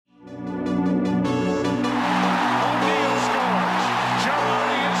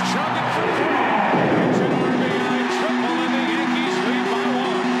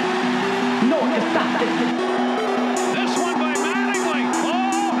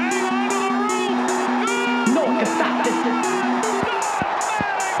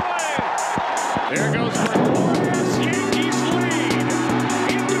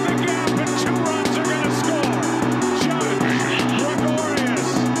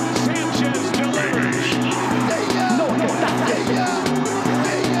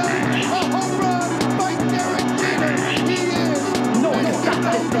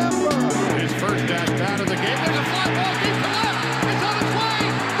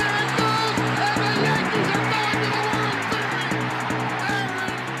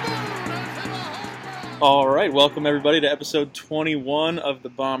All right, welcome everybody to episode 21 of the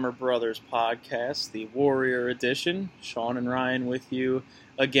Bomber Brothers podcast, the Warrior Edition. Sean and Ryan with you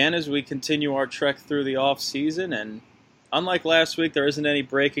again as we continue our trek through the off season. And unlike last week, there isn't any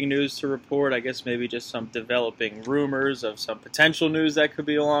breaking news to report. I guess maybe just some developing rumors of some potential news that could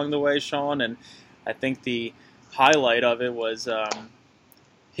be along the way, Sean. And I think the highlight of it was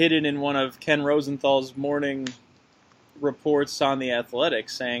hidden in one of Ken Rosenthal's morning reports on The Athletic,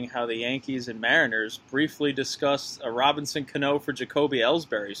 saying how the Yankees and Mariners briefly discussed a Robinson Cano for Jacoby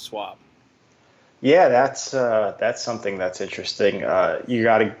Ellsbury swap. Yeah, that's something that's interesting. You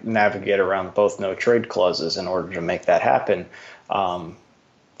got to navigate around both no trade clauses in order to make that happen.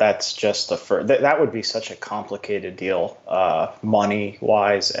 That's just that would be such a complicated deal, money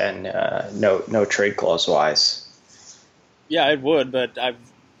wise and no trade clause wise. Yeah, it would, but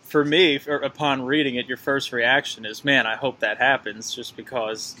for me, upon reading it, your first reaction is, man, I hope that happens, just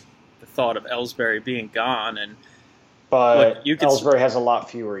because the thought of Ellsbury being gone. But Ellsbury has a lot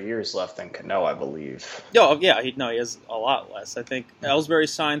fewer years left than Cano, I believe. Oh, yeah, he has a lot less. I think Ellsbury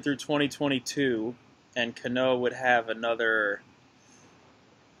signed through 2022, and Cano would have another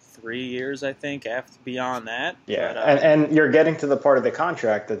 3 years, I think, beyond that. Yeah, but, and you're getting to the part of the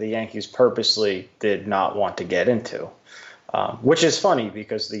contract that the Yankees purposely did not want to get into. Which is funny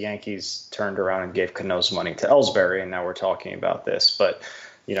because the Yankees turned around and gave Cano's money to Ellsbury, and now we're talking about this. But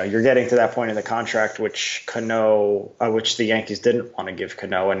you're getting to that point in the contract which the Yankees didn't want to give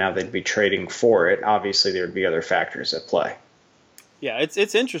Cano, and now they'd be trading for it. Obviously, there would be other factors at play. Yeah,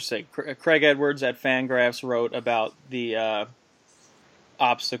 it's interesting. Craig Edwards at Fangraphs wrote about the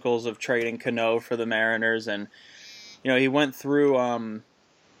obstacles of trading Cano for the Mariners, and he went through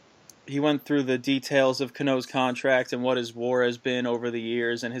the details of Cano's contract and what his WAR has been over the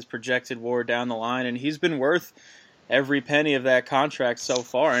years and his projected WAR down the line. And he's been worth every penny of that contract so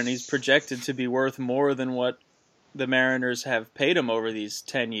far, and he's projected to be worth more than what the Mariners have paid him over these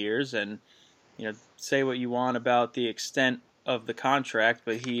 10 years. And, say what you want about the extent of the contract,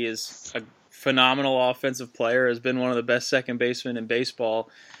 but he is a phenomenal offensive player, has been one of the best second basemen in baseball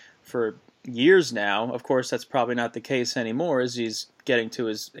for years now. Of course, that's probably not the case anymore as he's getting to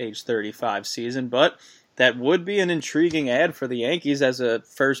his age 35 season, but that would be an intriguing ad for the Yankees as a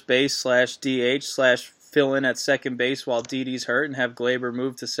first base /DH fill in at second base while Didi's hurt and have Gleyber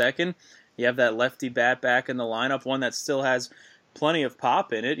move to second. You have that lefty bat back in the lineup, one that still has plenty of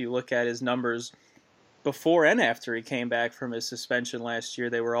pop in it. You look at his numbers before and after he came back from his suspension last year.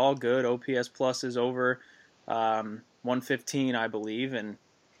 They were all good. OPS plus is over 115, I believe, and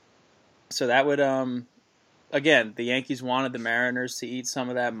so that would, again, the Yankees wanted the Mariners to eat some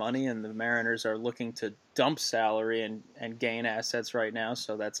of that money, and the Mariners are looking to dump salary and gain assets right now,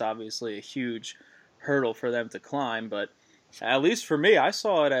 so that's obviously a huge hurdle for them to climb. But at least for me, I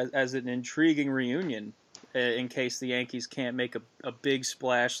saw it as an intriguing reunion in case the Yankees can't make a big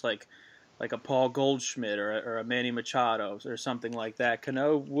splash like a Paul Goldschmidt or a Manny Machado or something like that.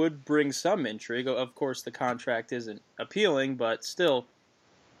 Cano would bring some intrigue. Of course, the contract isn't appealing, but still,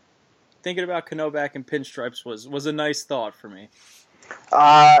 thinking about Cano back in pinstripes was a nice thought for me.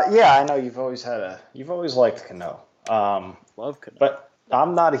 Yeah, I know you've always liked Cano. Love Cano, but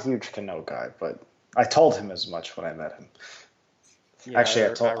I'm not a huge Cano guy. But I told him as much when I met him. Yeah, actually,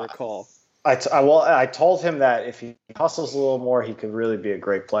 I recall. I told him that if he hustles a little more, he could really be a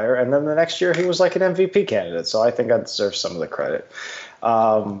great player. And then the next year, he was like an MVP candidate. So I think I deserve some of the credit.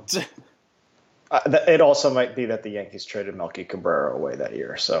 It also might be that the Yankees traded Melky Cabrera away that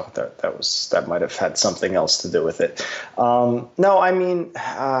year, so that might have had something else to do with it. No, I mean,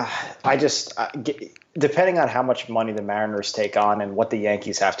 depending on how much money the Mariners take on and what the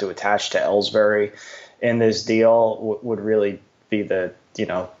Yankees have to attach to Ellsbury in this deal would really be the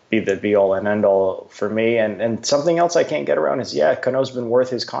be all and end all for me. And something else I can't get around is, Cano's been worth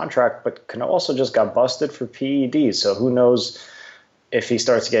his contract, but Cano also just got busted for PEDs, so who knows if he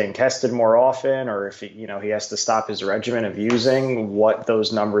starts getting tested more often, or if he has to stop his regimen of using, what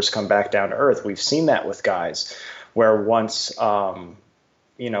those numbers come back down to earth. We've seen that with guys where once the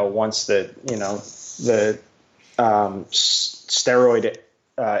steroid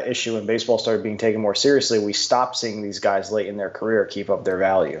issue in baseball started being taken more seriously, we stopped seeing these guys late in their career keep up their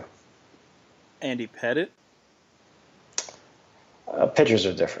value. Andy Pettitte? Pitchers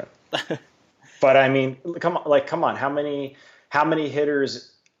are different. But I mean, come on, how many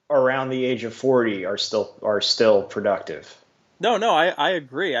hitters around the age of 40 are still productive? No, I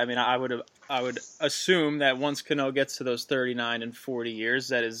agree. I mean, I would assume that once Cano gets to those 39 and 40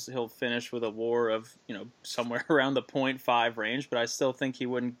 years, he'll finish with a WAR of somewhere around the 0.5 range. But I still think he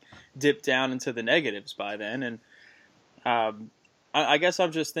wouldn't dip down into the negatives by then. And I guess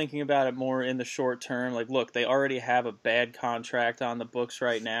I'm just thinking about it more in the short term. Like, look, they already have a bad contract on the books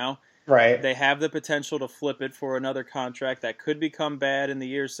right now. Right. They have the potential to flip it for another contract that could become bad in the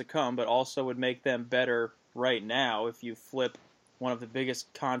years to come, but also would make them better right now if you flip one of the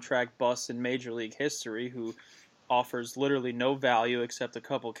biggest contract busts in Major League history, who offers literally no value except a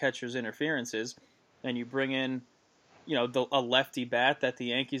couple catchers' interferences, and you bring in, a lefty bat that the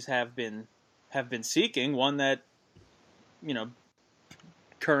Yankees have been seeking, one that,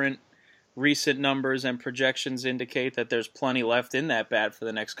 current recent numbers and projections indicate that there's plenty left in that bat for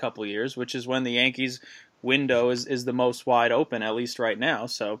the next couple years, which is when the Yankees' window is the most wide open, at least right now.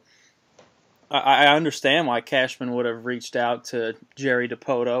 So I understand why Cashman would have reached out to Jerry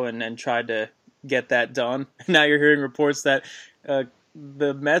Dipoto and tried to get that done. Now you're hearing reports that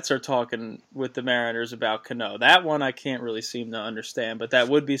the Mets are talking with the Mariners about Cano. That one I can't really seem to understand, but that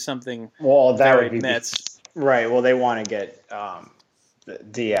would be something very Mets. Right. Well, they want to get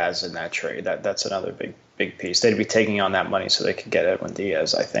Diaz in that trade. That's another big piece. They'd be taking on that money so they could get Edwin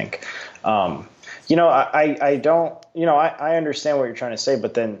Diaz, I think. I don't, I understand what you're trying to say,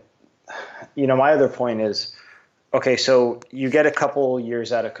 but then, my other point is, okay, so you get a couple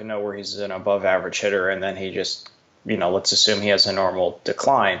years out of Cano where he's an above average hitter, and then he just, let's assume he has a normal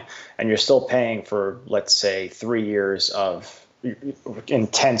decline, and you're still paying for, let's say, 3 years of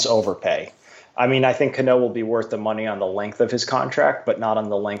intense overpay. I mean, I think Cano will be worth the money on the length of his contract, but not on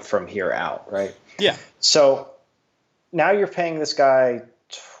the length from here out, right? Yeah. So now you're paying this guy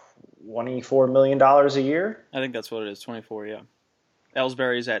 $24 million a year? I think that's what it is, 24, yeah.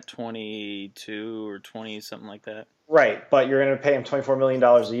 Ellsbury's at 22 or 20, something like that. Right, but you're going to pay him $24 million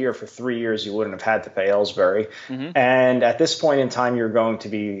a year for 3 years. You wouldn't have had to pay Ellsbury. Mm-hmm. And at this point in time, you're going to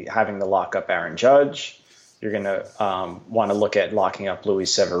be having to lock up Aaron Judge. You're going to want to look at locking up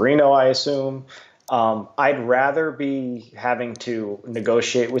Luis Severino, I assume. I'd rather be having to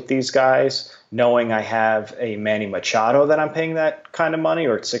negotiate with these guys knowing I have a Manny Machado that I'm paying that kind of money,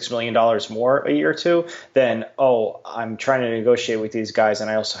 or $6 million more a year or two, than, I'm trying to negotiate with these guys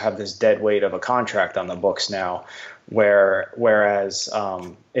and I also have this dead weight of a contract on the books now. Whereas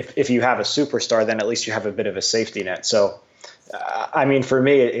if you have a superstar, then at least you have a bit of a safety net. So, I mean, for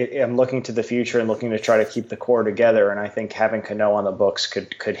me, I'm looking to the future and looking to try to keep the core together. And I think having Cano on the books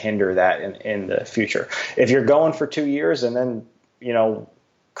could hinder that in the future. If you're going for 2 years and then,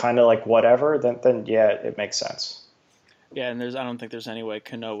 kind of like whatever, then yeah, it makes sense. Yeah, and I don't think there's any way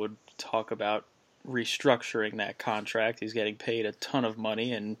Cano would talk about restructuring that contract. He's getting paid a ton of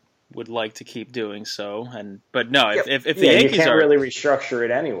money and would like to keep doing so. But no, if the Yankees you can't really restructure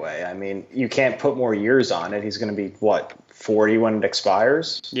it anyway. I mean, you can't put more years on it. He's going to be 40 when it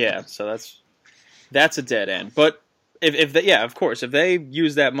expires. Yeah, so that's a dead end. But of course, if they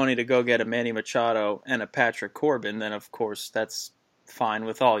use that money to go get a Manny Machado and a Patrick Corbin, then of course that's fine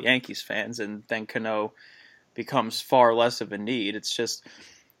with all Yankees fans, and then Cano becomes far less of a need. It's just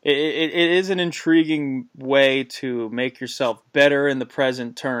it is an intriguing way to make yourself better in the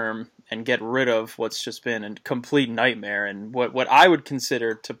present term and get rid of what's just been a complete nightmare and what I would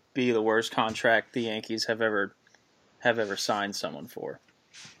consider to be the worst contract the Yankees have ever signed someone for.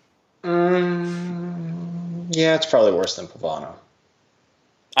 Yeah, it's probably worse than Pavano.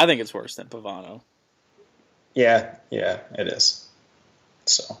 I think it's worse than Pavano. Yeah, it is.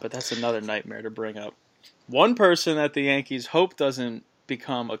 So, but that's another nightmare to bring up. One person that the Yankees hope doesn't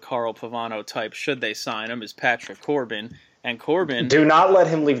become a Carl Pavano type should they sign him is Patrick Corbin. And Corbin, do not let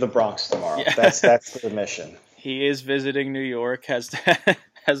him leave the Bronx tomorrow. Yeah. That's the mission. He is visiting New York. Has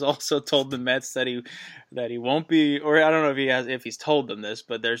also told the Mets that he won't be, or I don't know if he's told them this,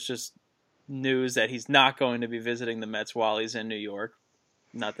 but there's just news that he's not going to be visiting the Mets while he's in New York.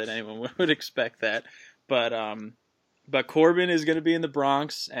 Not that anyone would expect that, but Corbin is going to be in the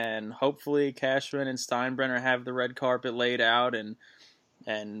Bronx, and hopefully Cashman and Steinbrenner have the red carpet laid out, and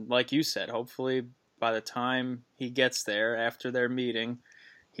like you said, hopefully by the time he gets there after their meeting,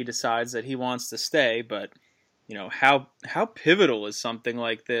 he decides that he wants to stay. But how pivotal is something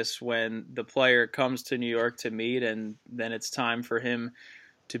like this when the player comes to New York to meet, and then it's time for him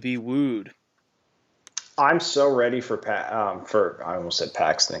to be wooed. I'm so ready for I almost said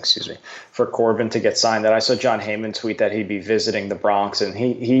Paxton, excuse me, for Corbin to get signed. That I saw John Heyman tweet that he'd be visiting the Bronx, and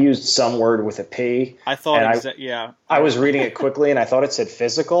he used some word with a P. I thought, I was reading it quickly, and I thought it said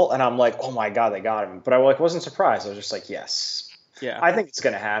physical, and I'm like, oh my god, they got him. But I wasn't surprised. I was just like, yes, yeah, I think it's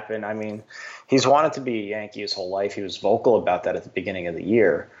going to happen. I mean, he's wanted to be a Yankee his whole life. He was vocal about that at the beginning of the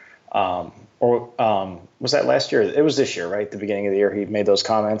year. Was that last year? It was this year, right? The beginning of the year, he made those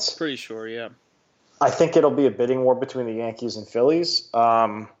comments. Pretty sure, yeah. I think it'll be a bidding war between the Yankees and Phillies.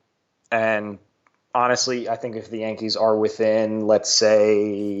 And honestly, I think if the Yankees are within, let's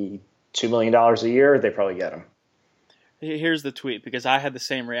say, $2 million a year, they probably get him. Here's the tweet, because I had the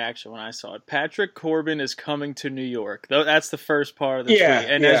same reaction when I saw it. Patrick Corbin is coming to New York. That's the first part of the tweet.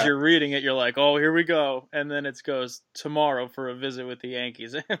 And as you're reading it, you're like, oh, here we go. And then it goes tomorrow for a visit with the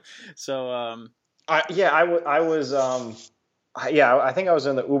Yankees. So, I think I was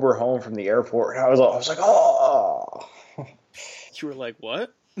in the Uber home from the airport, and I was like, oh. You were like,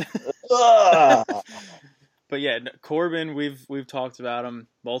 what? Ah. But yeah, Corbin, we've talked about him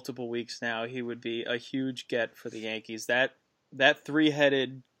multiple weeks now. He would be a huge get for the Yankees. That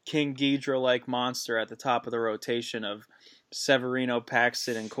three-headed King Ghidra-like monster at the top of the rotation of Severino,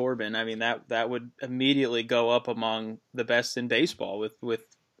 Paxton, and Corbin. I mean, that would immediately go up among the best in baseball with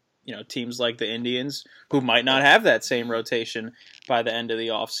teams like the Indians, who might not have that same rotation by the end of the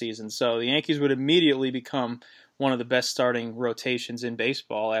offseason. So the Yankees would immediately become one of the best starting rotations in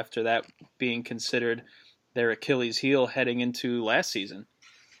baseball after that being considered their Achilles heel heading into last season.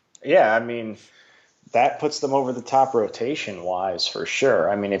 Yeah, I mean, that puts them over the top rotation-wise for sure.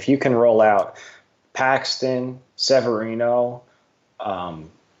 I mean, if you can roll out Paxton, Severino,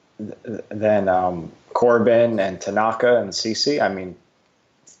 then Corbin and Tanaka and CC, I mean,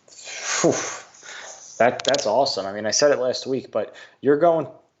 that's awesome. I mean, I said it last week, but you're going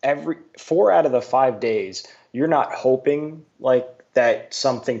every 4 out of the 5 days, you're not hoping like that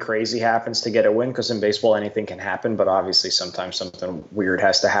something crazy happens to get a win, because in baseball anything can happen, but obviously sometimes something weird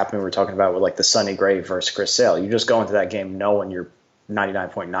has to happen. We were talking about with like the Sonny Gray versus Chris Sale. You just go into that game knowing you're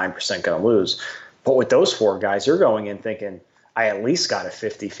 99.9% going to lose. But with those 4 guys, you're going in thinking, I at least got a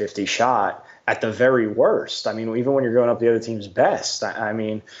 50-50 shot at the very worst. I mean, even when you're going up the other team's best, I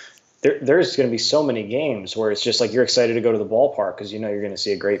mean, there's going to be so many games where it's just like you're excited to go to the ballpark because you know you're going to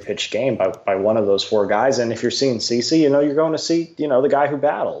see a great pitched game by one of those 4 guys. And if you're seeing CC, you know you're going to see, the guy who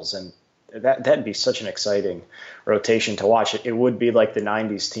battles. And that'd be such an exciting rotation to watch. It would be like the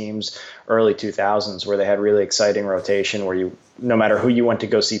 90s teams, early 2000s, where they had really exciting rotation where no matter who you went to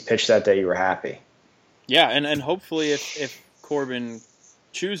go see pitch that day, you were happy. Yeah, and hopefully if Corbin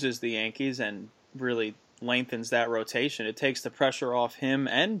chooses the Yankees and really lengthens that rotation, it takes the pressure off him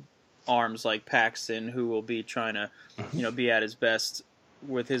and arms like Paxton, who will be trying to, be at his best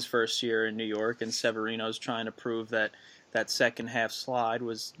with his first year in New York, and Severino's trying to prove that second half slide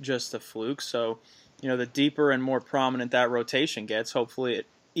was just a fluke. So, the deeper and more prominent that rotation gets, hopefully it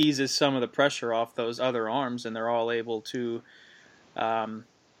eases some of the pressure off those other arms, and they're all able to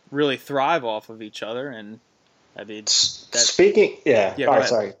really thrive off of each other. And I mean,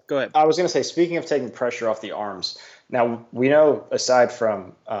 sorry. Go ahead. I was going to say, speaking of taking pressure off the arms, now we know aside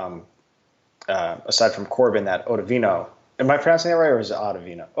from Corbin that Ottavino, am I pronouncing that right, or is it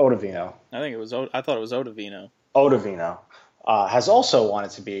Ottavino? Ottavino. I thought it was Ottavino. Ottavino has also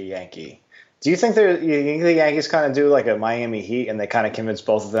wanted to be a Yankee. Do you think the Yankees kind of do like a Miami Heat and they kind of convince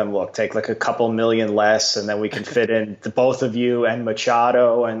both of them, look, take like a couple million less and then we can fit in the both of you and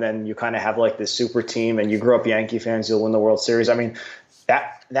Machado, and then you kind of have like this super team and you grew up Yankee fans, you'll win the World Series? I mean,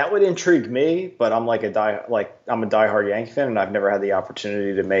 that would intrigue me, but I'm I'm a diehard Yankee fan and I've never had the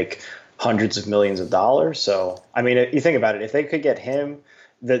opportunity to make hundreds of millions of dollars. So, I mean, you think about it, if they could get him,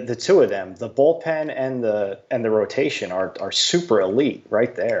 the two of them, the bullpen and the rotation are super elite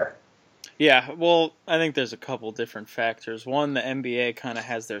right there. Yeah, well, I think there's a couple different factors. One, the NBA kind of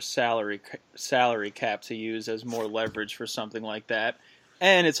has their salary cap to use as more leverage for something like that.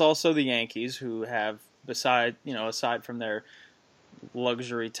 And it's also the Yankees, who have, aside from their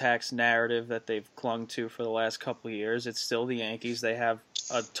luxury tax narrative that they've clung to for the last couple of years, it's still the Yankees. They have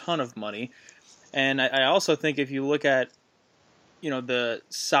a ton of money. And I also think if you look at the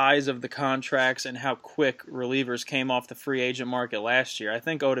size of the contracts and how quick relievers came off the free agent market last year, I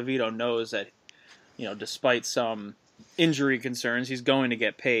think Ottavino knows that, despite some injury concerns, he's going to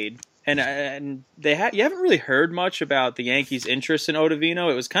get paid. And you haven't really heard much about the Yankees' interest in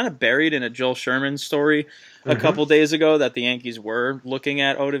Ottavino. It was kind of buried in a Joel Sherman story a couple days ago that the Yankees were looking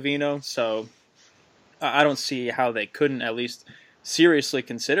at Ottavino. So I don't see how they couldn't at least seriously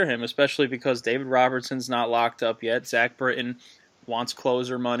consider him, especially because David Robertson's not locked up yet. Zach Britton wants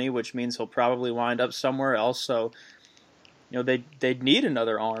closer money, which means he'll probably wind up somewhere else. So, they'd need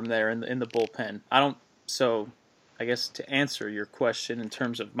another arm there in the bullpen. So I guess to answer your question in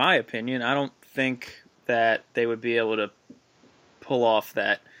terms of my opinion, I don't think that they would be able to pull off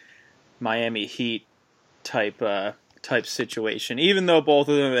that Miami Heat type situation, even though both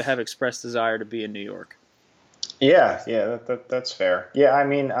of them have expressed desire to be in New York. Yeah, that's fair. Yeah, I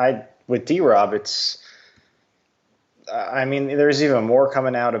mean, with D-Rob, there's even more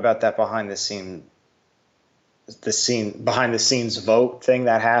coming out about that behind the behind the scenes vote thing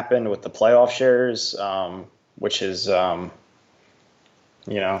that happened with the playoff shares, which is there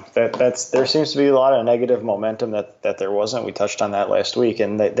seems to be a lot of negative momentum that there wasn't. We touched on that last week,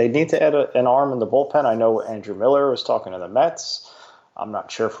 and they need to add an arm in the bullpen. I know Andrew Miller was talking to the Mets. I'm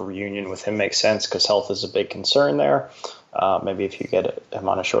not sure if a reunion with him makes sense because health is a big concern there. Maybe if you get him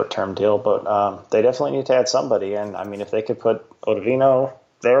on a short-term deal, but they definitely need to add somebody. And I mean, if they could put Ottavino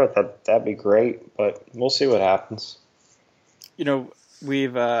there, that'd be great. But we'll see what happens.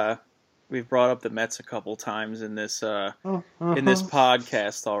 We've brought up the Mets a couple times in this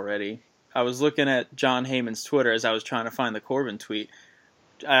podcast already. I was looking at John Heyman's Twitter as I was trying to find the Corbin tweet.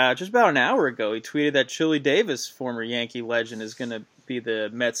 Just about an hour ago, he tweeted that Chili Davis, former Yankee legend, is going to be the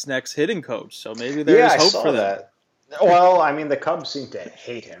Mets' next hitting coach. So maybe there is hope for that. Well, I mean, the Cubs seem to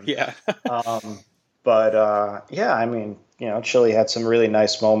hate him. Yeah. I mean, Chili had some really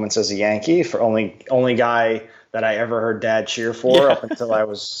nice moments as a Yankee. For only guy that I ever heard Dad cheer for up until I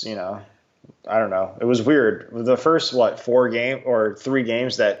was, I don't know. It was weird. The first 3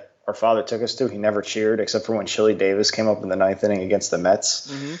 games that our father took us to, he never cheered except for when Chili Davis came up in the 9th inning against the Mets.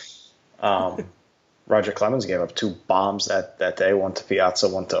 Mm-hmm. Roger Clemens gave up 2 bombs that day, one to Piazza,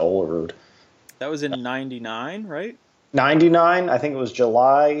 one to Olerud. That was in 99, right? 99. I think it was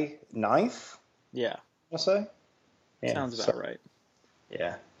July 9th. Yeah. I'll say. Yeah, sounds about right.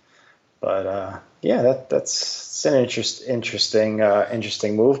 Yeah. But that's an interesting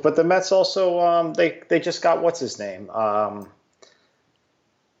move. But the Mets also they just got what's his name? What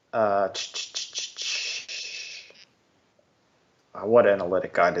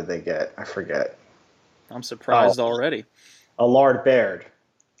analytic guy did they get? I forget. I'm surprised already. Allard Baird.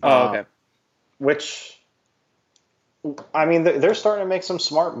 Oh, okay. Which, I mean, they're starting to make some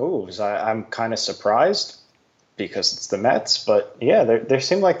smart moves. I'm kind of surprised because it's the Mets, but yeah, they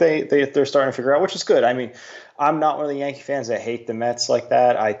seem like they're starting to figure out, which is good. I mean, I'm not one of the Yankee fans that hate the Mets like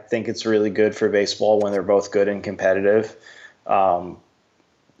that. I think it's really good for baseball when they're both good and competitive.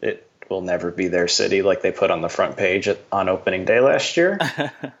 It will never be their city like they put on the front page on opening day last year.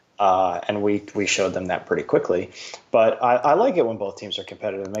 And we showed them that pretty quickly. But I like it when both teams are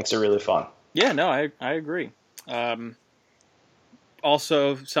competitive. It makes it really fun. Yeah, no, I agree.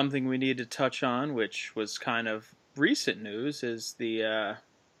 Also, something we need to touch on, which was kind of recent news, is we're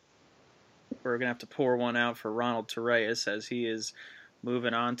going to have to pour one out for Ronald Torreyes as he is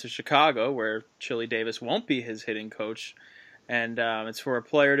moving on to Chicago, where Chili Davis won't be his hitting coach. And it's for a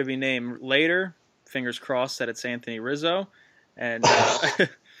player to be named later. Fingers crossed that it's Anthony Rizzo. And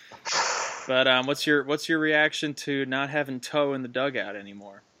but what's your reaction to not having Toe in the dugout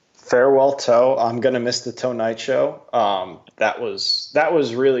anymore? Farewell, Toe. I'm gonna miss the Toe Night Show. That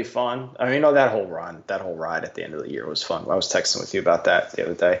was really fun. I mean, that whole ride at the end of the year was fun. I was texting with you about that the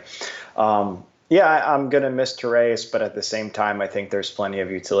other day. I'm gonna miss Torreyes, but at the same time, I think there's plenty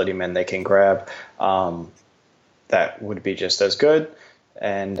of utility men they can grab. That would be just as good.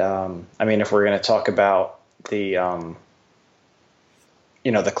 And I mean, if we're gonna talk about the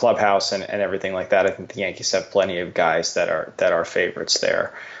the clubhouse and everything like that, I think the Yankees have plenty of guys that are favorites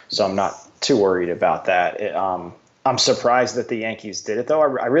there. So I'm not too worried about that. I'm surprised that the Yankees did it, though.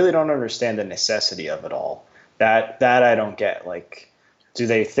 I really don't understand the necessity of it all. That I don't get. Like, do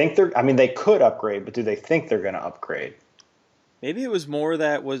they think they could upgrade, but do they think they're going to upgrade? Maybe it was more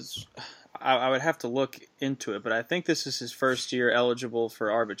that was – I would have to look into it, but I think this is his first year eligible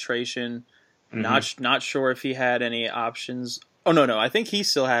for arbitration. Mm-hmm. Not sure if he had any options. Oh, no, I think he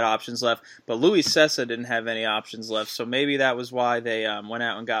still had options left, but Luis Cessa didn't have any options left, so maybe that was why they went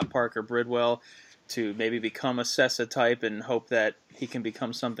out and got Parker Bridwell to maybe become a Cessa type and hope that he can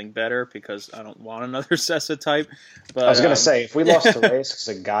become something better, because I don't want another Cessa type. But I was going to say, if we lost the race, it's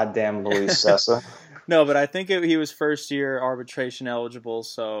a goddamn Luis Cessa. No, but I think he was first-year arbitration eligible,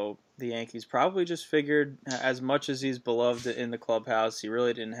 so the Yankees probably just figured, as much as he's beloved in the clubhouse, he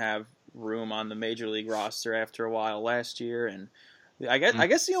really didn't have room on the major league roster after a while last year. And I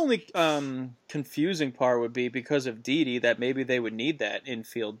guess the only confusing part would be because of Didi, that maybe they would need that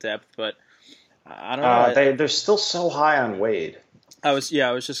infield depth, but I don't know. They're still so high on Wade. I was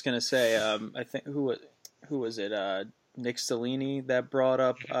just gonna say, I think who was it? Nick Stellini that brought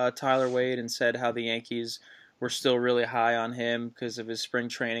up Tyler Wade and said how the Yankees were still really high on him because of his spring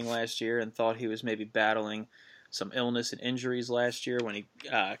training last year, and thought he was maybe battling some illness and injuries last year when he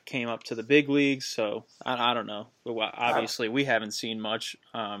came up to the big leagues. So I don't know. Obviously, we haven't seen much,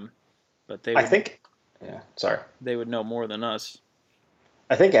 but they would know more than us.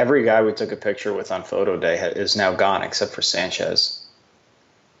 I think every guy we took a picture with on photo day is now gone except for Sanchez.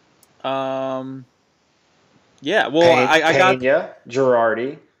 Yeah, well, I got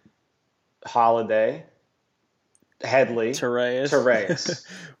Girardi, Holiday. Headley. Torreyes.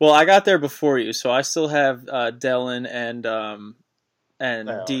 Well, I got there before you, so I still have Dellin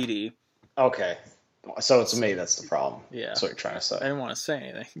and Didi. Okay. So it's me that's the problem. Yeah. That's what you're trying to say. I didn't want to say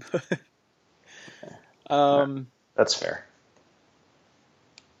anything. But that's fair.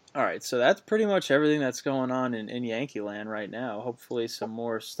 All right, so that's pretty much everything that's going on in Yankee land right now. Hopefully some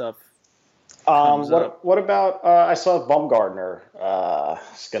more stuff comes up. What about, I saw Bumgarner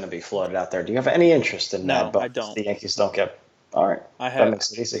is going to be floated out there. Do you have any interest in that? No, I don't. The Yankees don't get... All right. That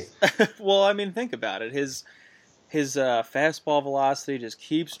makes it easy. Well, I mean, think about it. His fastball velocity just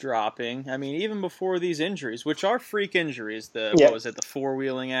keeps dropping. I mean, even before these injuries, which are freak injuries, what was it, the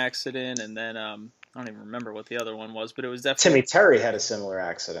four-wheeling accident, and then I don't even remember what the other one was, but it was definitely... Timmy Terry had a similar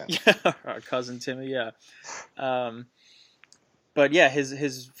accident. Yeah, our cousin Timmy, yeah. But yeah,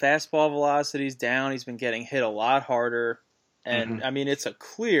 his fastball velocity's down. He's been getting hit a lot harder. And, I mean, it's a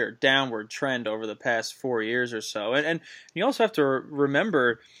clear downward trend over the past 4 years or so. And you also have to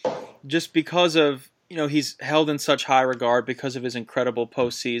remember, just because of, he's held in such high regard because of his incredible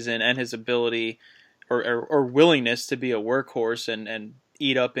postseason and his ability or willingness to be a workhorse and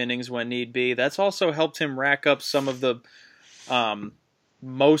eat up innings when need be. That's also helped him rack up some of the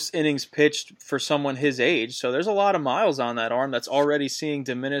most innings pitched for someone his age. So there's a lot of miles on that arm that's already seeing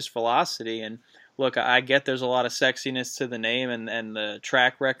diminished velocity. And look, I get there's a lot of sexiness to the name and the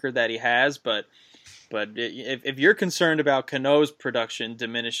track record that he has, but if you're concerned about Cano's production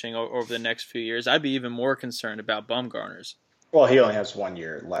diminishing over the next few years, I'd be even more concerned about Bumgarner's. Well, he only has 1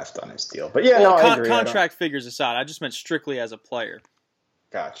 year left on his deal. But yeah, I agree. Contract figures aside, I just meant strictly as a player.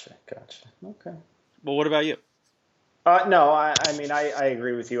 Gotcha. Okay. Well, what about you? No, I mean, I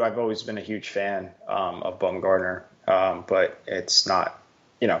agree with you. I've always been a huge fan of Bumgarner, but it's not,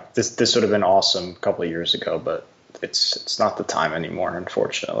 this would have been awesome a couple of years ago, but it's not the time anymore,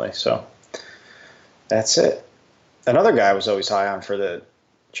 unfortunately. So that's it. Another guy I was always high on for the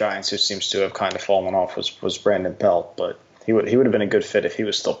Giants who seems to have kind of fallen off was Brandon Belt, but he would have been a good fit if he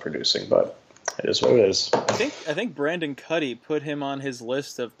was still producing, but it is what it is. I think Brandon Cuddy put him on his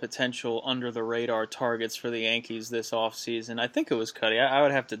list of potential under-the-radar targets for the Yankees this offseason. I think it was Cuddy. I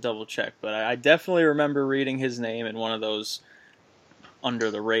would have to double-check, but I definitely remember reading his name in one of those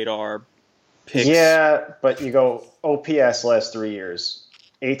under-the-radar picks. Yeah, but you go OPS last 3 years,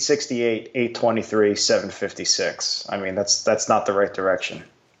 868, 823, 756. I mean, that's not the right direction.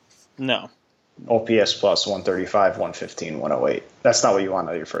 No. OPS plus 135, 115, 108. That's not what you want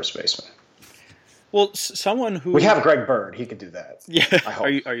out of your first baseman. Well, someone who... We have Greg Bird. He could do that. Yeah. I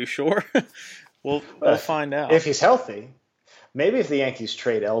hope. Are you sure? We'll find out. If he's healthy. Maybe if the Yankees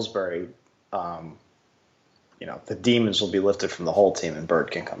trade Ellsbury, the demons will be lifted from the whole team and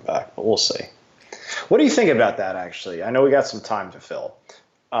Bird can come back. But we'll see. What do you think about that, actually? I know we got some time to fill.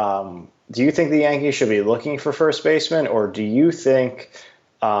 Do you think the Yankees should be looking for first baseman, or do you think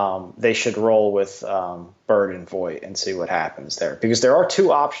they should roll with Bird and Voit and see what happens there? Because there are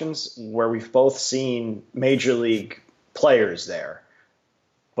two options where we've both seen major league players there,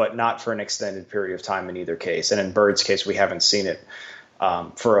 but not for an extended period of time in either case. And in Bird's case, we haven't seen it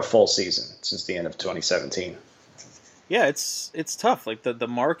for a full season since the end of 2017. Yeah, it's tough. Like the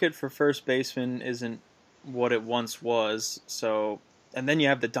market for first baseman isn't what it once was. So, and then you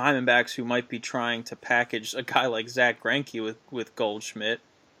have the Diamondbacks who might be trying to package a guy like Zach Greinke with Goldschmidt.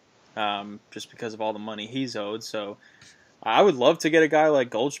 Just because of all the money he's owed. So I would love to get a guy like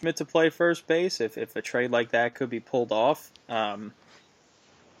Goldschmidt to play first base if a trade like that could be pulled off. But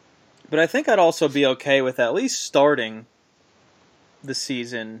I think I'd also be okay with at least starting the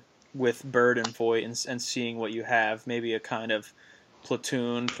season with Bird and Voit and seeing what you have. Maybe a kind of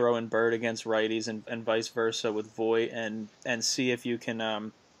platoon, throwing Bird against righties and vice versa with Voit and see if you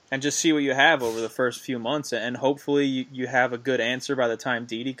can... and just see what you have over the first few months, and hopefully you have a good answer by the time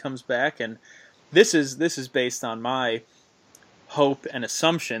Didi comes back. And this is based on my hope and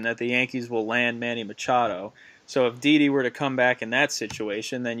assumption that the Yankees will land Manny Machado. So if Didi were to come back in that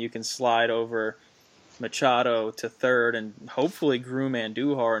situation, then you can slide over Machado to third and hopefully groom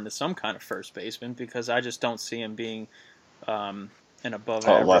Andujar into some kind of first baseman, because I just don't see him being an above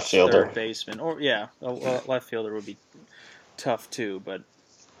average left fielder. Third baseman. Or a left fielder would be tough too, but.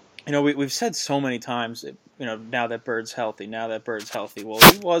 We've said so many times, now that Bird's healthy. Well,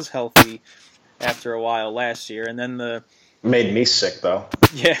 he was healthy after a while last year, and then made me sick, though.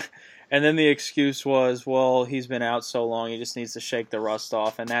 Yeah, and then the excuse was, well, he's been out so long, he just needs to shake the rust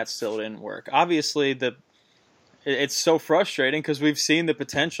off, and that still didn't work. Obviously, it's so frustrating because we've seen the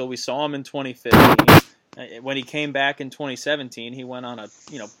potential. We saw him in 2015. When he came back in 2017, he went on a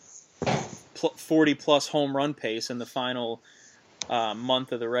 40-plus home run pace in the final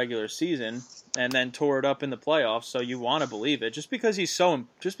month of the regular season, and then tore it up in the playoffs. So you want to believe it, just because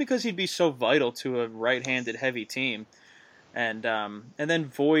he'd be so vital to a right-handed heavy team, and then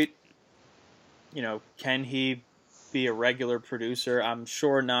Voit, can he be a regular producer? I'm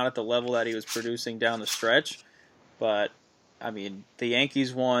sure not at the level that he was producing down the stretch, but I mean, the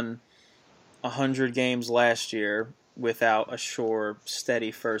Yankees won 100 games last year without a sure, steady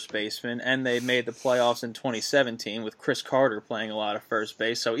first baseman, and they made the playoffs in 2017 with Chris Carter playing a lot of first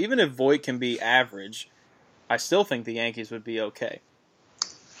base. So even if Voit can be average, I still think the Yankees would be okay.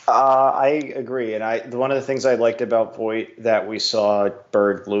 I agree, and one of the things I liked about Voit that we saw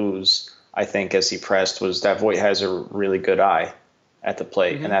Bird lose, I think, as he pressed, was that Voit has a really good eye at the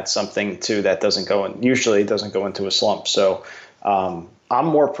plate, and that's something too that usually doesn't go into a slump. So I'm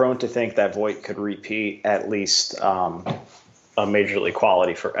more prone to think that Voit could repeat at least a major league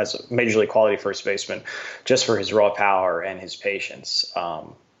quality first baseman, just for his raw power and his patience.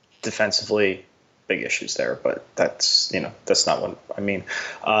 Defensively, big issues there, but that's not what I mean.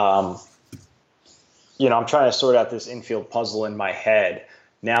 I'm trying to sort out this infield puzzle in my head.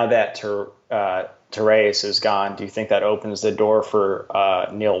 Now that Torreyes is gone, do you think that opens the door for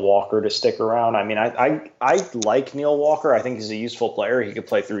Neil Walker to stick around? I mean, I like Neil Walker. I think he's a useful player. He could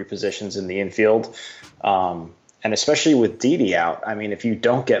play 3 positions in the infield. And especially with Didi out, I mean, if you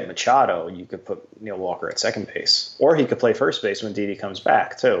don't get Machado, you could put Neil Walker at second base. Or he could play first base when Didi comes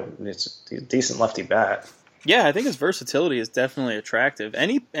back, too. It's a decent lefty bat. Yeah, I think his versatility is definitely attractive. And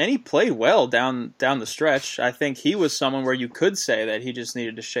he played well down the stretch. I think he was someone where you could say that he just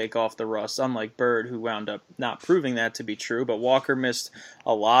needed to shake off the rust, unlike Bird, who wound up not proving that to be true. But Walker missed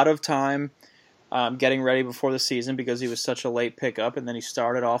a lot of time getting ready before the season because he was such a late pickup, and then he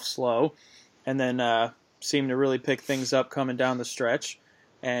started off slow. And then seemed to really pick things up coming down the stretch,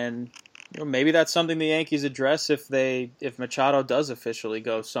 and maybe that's something the Yankees address if Machado does officially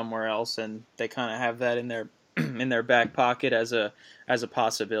go somewhere else, and they kind of have that in their in their back pocket as a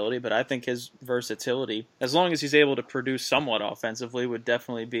possibility. But I think his versatility, as long as he's able to produce somewhat offensively, would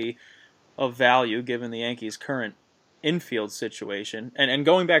definitely be of value given the Yankees' current infield situation. And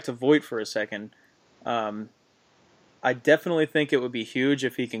going back to Voit for a second. I definitely think it would be huge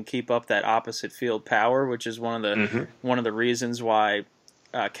if he can keep up that opposite field power, which is one of the reasons why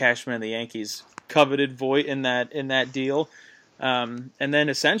Cashman and the Yankees coveted Voit in that deal. And then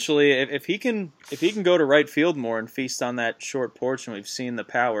essentially, if he can go to right field more and feast on that short porch, and we've seen the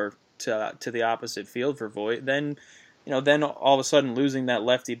power to the opposite field for Voit, then all of a sudden losing that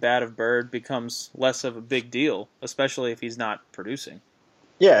lefty bat of Bird becomes less of a big deal, especially if he's not producing.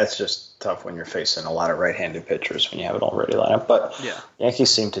 Yeah, it's just tough when you're facing a lot of right-handed pitchers when you have it already lined up. But Yankees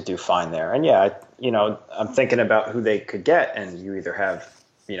seem to do fine there. And I'm thinking about who they could get, and you either have,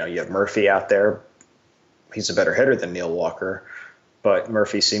 you have Murphy out there. He's a better hitter than Neil Walker, but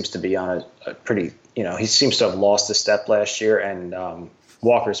Murphy seems to be on a pretty, he seems to have lost a step last year, and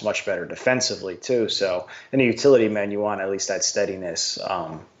Walker's much better defensively too. So in a utility man, you want at least that steadiness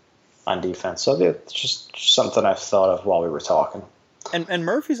on defense. So it's just something I've thought of while we were talking. And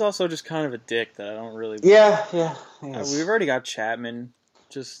Murphy's also just kind of a dick that I don't really. Yeah. We've already got Chapman.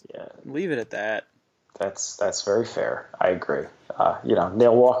 Just leave it at that. That's very fair. I agree.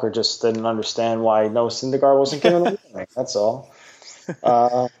 Neil Walker just didn't understand why Noah Syndergaard wasn't giving him anything. That's all.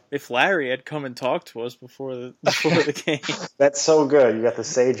 If Larry had come and talked to us before the game. That's so good. You got the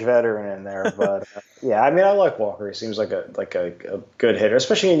sage veteran in there, but I mean, I like Walker. He seems like a good hitter,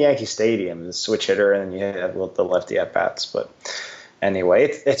 especially in Yankee Stadium, the switch hitter, and you have the lefty at bats, but. Anyway,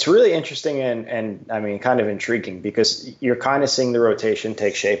 it's really interesting and I mean kind of intriguing because you're kind of seeing the rotation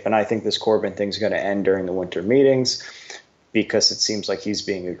take shape, and I think this Corbin thing's going to end during the winter meetings because it seems like he's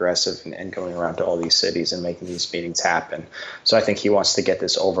being aggressive and going around to all these cities and making these meetings happen. So I think he wants to get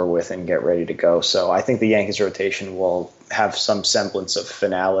this over with and get ready to go. So I think the Yankees rotation will have some semblance of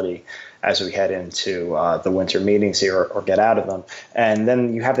finality as we head into the winter meetings here or get out of them. And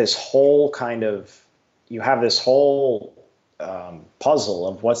then you have this whole puzzle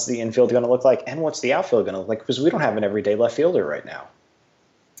of what's the infield going to look like and what's the outfield going to look like, because we don't have an everyday left fielder right now.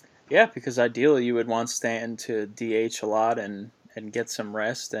 Yeah, because ideally you would want Stanton to DH a lot and get some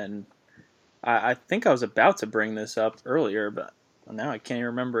rest. And I think I was about to bring this up earlier, but now I can't even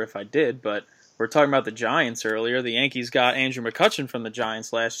remember if I did. But we were talking about the Giants earlier. The Yankees got Andrew McCutchen from the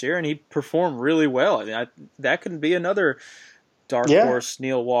Giants last year, and he performed really well. I mean, that could be another dark horse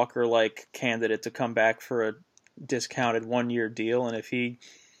Neil Walker-like candidate to come back for a discounted 1-year deal. And if he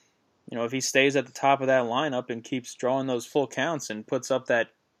stays at the top of that lineup and keeps drawing those full counts and puts up that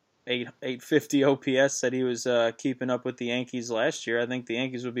 850 OPS that he was keeping up with the Yankees last year, I think the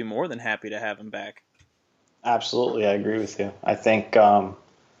Yankees would be more than happy to have him back. Absolutely, I agree with you. I think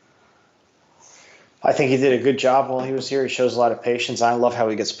I think he did a good job while he was here. He shows a lot of patience. I love how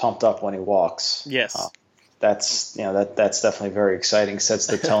he gets pumped up when he walks. Yes. That's that's definitely very exciting. Sets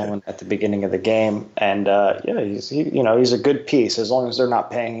the tone at the beginning of the game, and he's a good piece as long as they're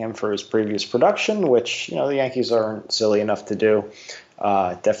not paying him for his previous production, which the Yankees aren't silly enough to do.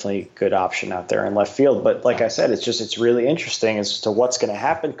 Definitely good option out there in left field. But like I said, it's really interesting as to what's going to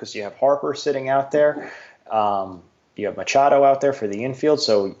happen because you have Harper sitting out there, you have Machado out there for the infield,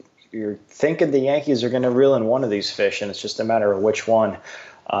 so you're thinking the Yankees are going to reel in one of these fish, and it's just a matter of which one.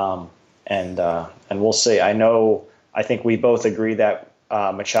 And we'll see. I think we both agree that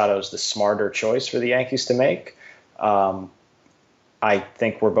Machado is the smarter choice for the Yankees to make. I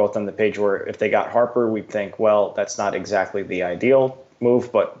think we're both on the page where if they got Harper, we'd think, well, that's not exactly the ideal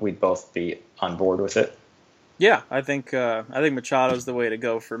move, but we'd both be on board with it. Yeah, I think Machado's the way to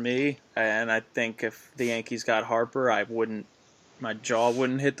go for me, and I think if the Yankees got Harper, my jaw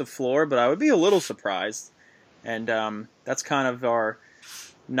wouldn't hit the floor, but I would be a little surprised. And that's kind of our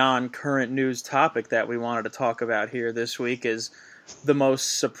non-current news topic that we wanted to talk about here this week is the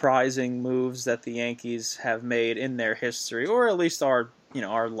most surprising moves that the Yankees have made in their history, or at least our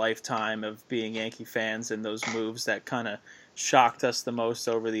lifetime of being Yankee fans, and those moves that kind of shocked us the most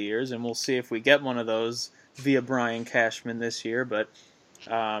over the years. And we'll see if we get one of those via Brian Cashman this year. But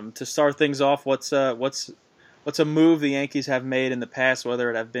to start things off, what's a move the Yankees have made in the past,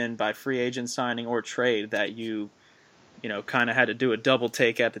 whether it have been by free agent signing or trade, that you kind of had to do a double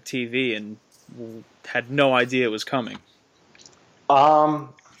take at the TV and had no idea it was coming?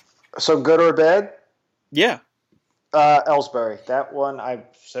 So good or bad? Yeah. Ellsbury. That one, I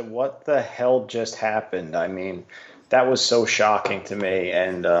said, what the hell just happened? I mean, that was so shocking to me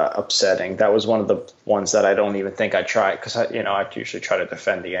and upsetting. That was one of the ones that I don't even think I tried because I usually try to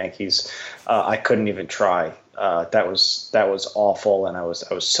defend the Yankees. I couldn't even try. That was awful, and I was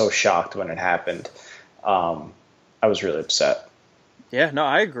so shocked when it happened. I was really upset. Yeah, no,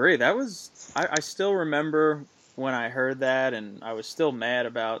 I agree. That was I still remember when I heard that, and I was still mad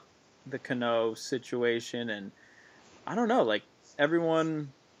about the Cano situation, and I don't know, like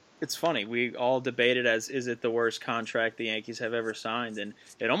everyone. It's funny. We all debated is it the worst contract the Yankees have ever signed, and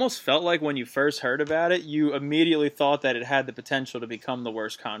it almost felt like when you first heard about it, you immediately thought that it had the potential to become the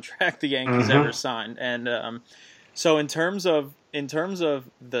worst contract the Yankees ever signed. And so in terms of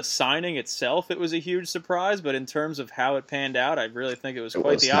the signing itself, it was a huge surprise. But in terms of how it panned out, I really think it was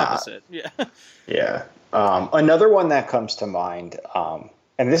quite the opposite. Yeah. Yeah. Another one that comes to mind,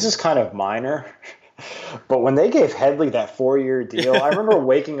 and this is kind of minor. But when they gave Headley that 4-year deal, I remember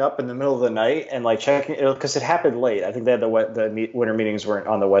waking up in the middle of the night and like checking it because it happened late. I think they had the winter meetings weren't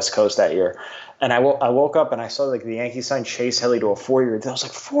on the West Coast that year, and I woke up and I saw like the Yankees signed Chase Headley to a 4-year deal. I was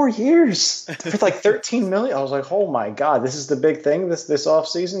like, 4 years for like $13 million. I was like, oh my god, this is the big thing this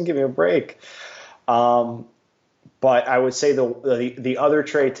offseason. Give me a break. But I would say the other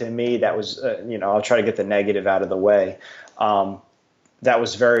trade to me that was I'll try to get the negative out of the way. That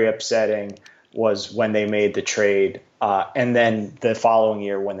was very upsetting. Was when they made the trade, and then the following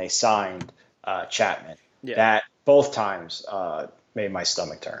year when they signed Chapman. Yeah. That both times made my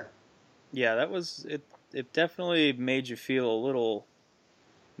stomach turn. Yeah, that was it. It definitely made you feel a little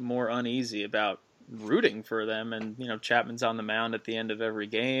more uneasy about rooting for them. And Chapman's on the mound at the end of every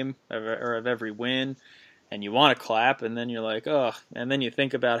game or of every win, and you want to clap, and then you're like, oh, and then you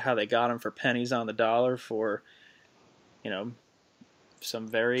think about how they got him for pennies on the dollar for, some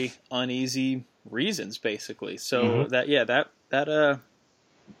very uneasy reasons, basically. So that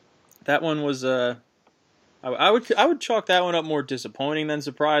one was I would chalk that one up more disappointing than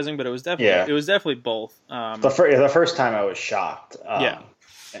surprising, but it was definitely both. The first time I was shocked.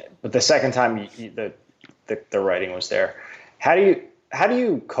 But the second time the writing was there. How do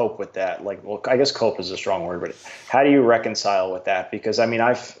you cope with that? Like, well, I guess cope is a strong word, but how do you reconcile with that? Because I mean,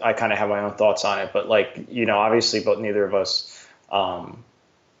 I kind of have my own thoughts on it, but obviously, but neither of us.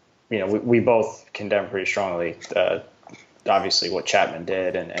 We both condemn pretty strongly, obviously, what Chapman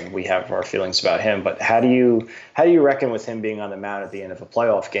did, and we have our feelings about him. But how do you reckon with him being on the mound at the end of a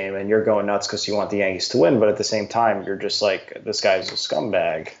playoff game, and you're going nuts because you want the Yankees to win, but at the same time, you're just like, this guy's a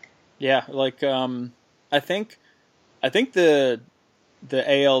scumbag. Yeah, like I think the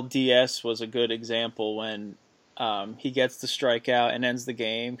ALDS was a good example when. He gets the strikeout and ends the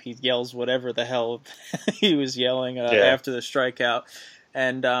game. He yells whatever the hell he was yelling after the strikeout.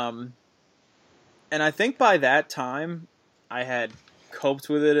 And I think by that time I had coped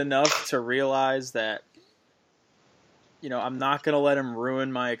with it enough to realize that, I'm not going to let him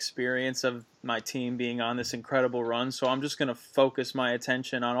ruin my experience of my team being on this incredible run. So I'm just going to focus my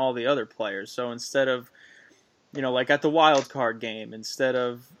attention on all the other players. So instead of, like at the wild card game, instead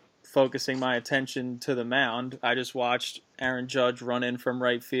of focusing my attention to the mound. I just watched Aaron Judge run in from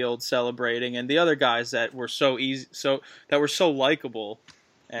right field celebrating, and the other guys that were so likable.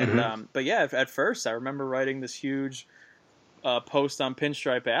 And but yeah, at first I remember writing this huge post on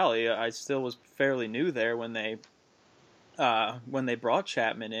Pinstripe Alley. I still was fairly new there when they brought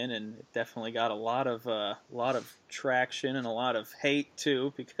Chapman in, and it definitely got a lot of traction and a lot of hate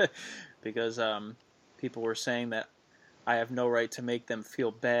too, because people were saying that I have no right to make them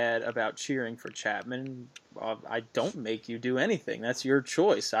feel bad about cheering for Chapman. I don't make you do anything. That's your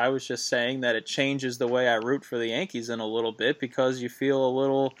choice. I was just saying that it changes the way I root for the Yankees in a little bit, because you feel a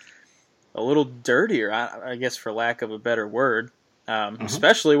little dirtier, I guess, for lack of a better word.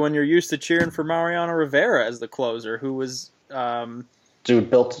 Especially when you're used to cheering for Mariano Rivera as the closer, who was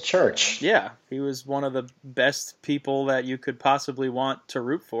dude built a church. Yeah, he was one of the best people that you could possibly want to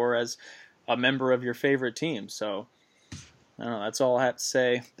root for as a member of your favorite team. So I don't know, that's all I have to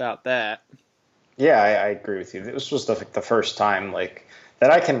say about that. Yeah, I agree with you. This was the first time like that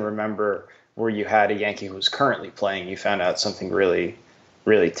I can remember where you had a Yankee who was currently playing. You found out something really,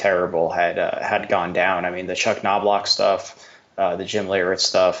 really terrible had gone down. I mean, the Chuck Knobloch stuff, the Jim Leyritz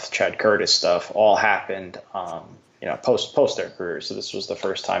stuff, Chad Curtis stuff, all happened, post their career. So this was the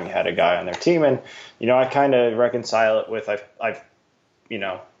first time you had a guy on their team, and I kind of reconcile it with I've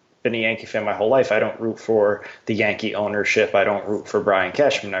been a Yankee fan my whole life. I don't root for the Yankee ownership. I don't root for Brian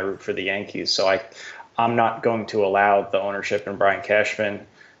Cashman. I root for the Yankees. So I'm not going to allow the ownership and Brian Cashman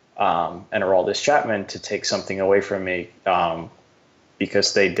and Aroldis Chapman to take something away from me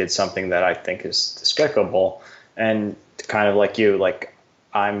because they did something that I think is despicable. And kind of like you, like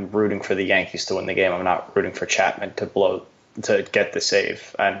I'm rooting for the Yankees to win the game. I'm not rooting for Chapman to get the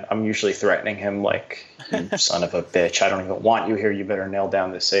save. And I'm usually threatening him like, you son of a bitch, I don't even want you here. You better nail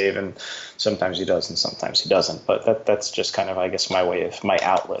down the save. And sometimes he does and sometimes he doesn't. But that's just kind of, I guess, my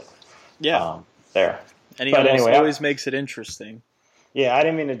outlet. Yeah. There. And he always makes it interesting. Yeah, I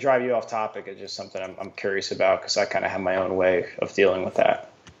didn't mean to drive you off topic. It's just something I'm curious about because I kind of have my own way of dealing with that.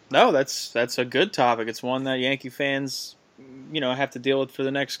 No, that's a good topic. It's one that Yankee fans, have to deal with for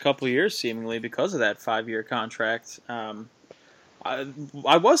the next couple of years, seemingly, because of that 5-year contract.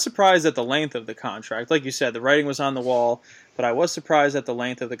 I was surprised at the length of the contract. Like you said, the writing was on the wall, but I was surprised at the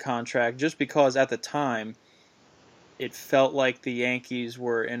length of the contract just because at the time it felt like the Yankees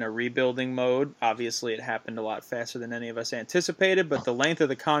were in a rebuilding mode. Obviously, it happened a lot faster than any of us anticipated, but the length of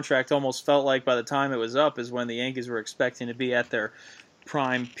the contract almost felt like by the time it was up is when the Yankees were expecting to be at their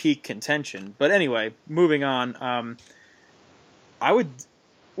prime peak contention. But anyway, moving on,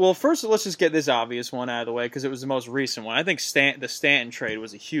 Well, first, let's just get this obvious one out of the way because it was the most recent one. I think the Stanton trade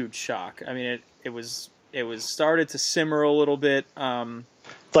was a huge shock. I mean, it was started to simmer a little bit.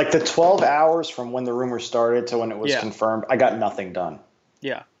 Like the 12 hours from when the rumor started to when it was confirmed, I got nothing done.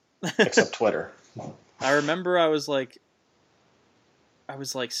 Yeah, except Twitter. I remember I was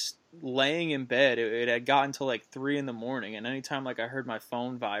laying in bed. It had gotten to like 3 a.m, and anytime like I heard my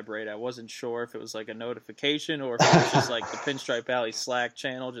phone vibrate, I wasn't sure if it was like a notification or if it was just like the Pinstripe Alley Slack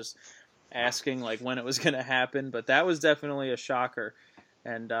channel just asking like when it was going to happen. But that was definitely a shocker,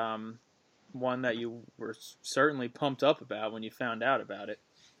 and one that you were certainly pumped up about when you found out about it.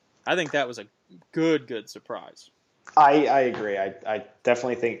 I think that was a good surprise. I agree. I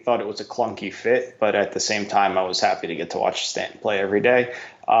definitely thought it was a clunky fit, but at the same time, I was happy to get to watch Stanton play every day.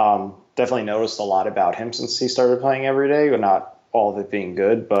 Definitely noticed a lot about him since he started playing every day, not all of it being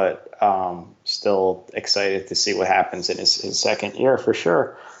good, but still excited to see what happens in his second year for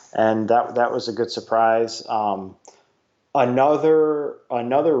sure. And that was a good surprise. Another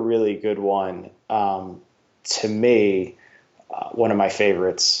really good one to me, one of my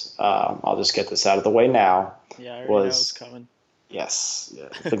favorites. I'll just get this out of the way now. Yeah, I already know it's coming. Yes, yeah,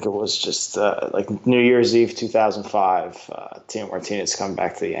 I think it was just like New Year's Eve 2005. Tino Martinez coming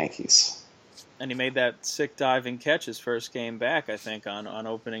back to the Yankees, and he made that sick diving catch his first game back. I think on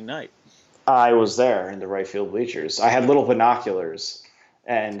opening night. I was there in the right field bleachers. I had little binoculars,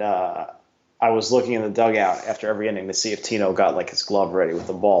 and I was looking in the dugout after every inning to see if Tino got like his glove ready with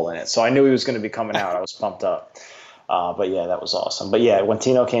the ball in it. So I knew he was going to be coming out. I was pumped up. But yeah, that was awesome. But yeah, when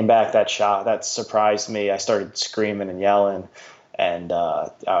Tino came back, that surprised me. I started screaming and yelling, and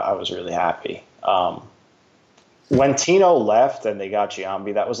I was really happy. When Tino left and they got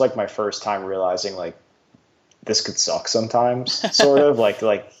Giambi, that was like my first time realizing like this could suck sometimes, sort of like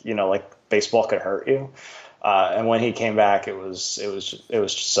baseball could hurt you. And when he came back, it was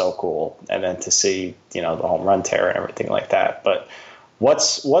just so cool. And then to see the home run tear and everything like that. But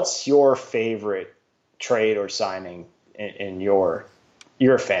what's your favorite trade or signing in your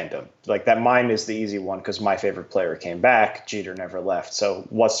your fandom. Like that, mine is the easy one because my favorite player came back. Jeter never left. So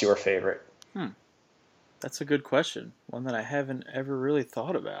what's your favorite? That's a good question. One that I haven't ever really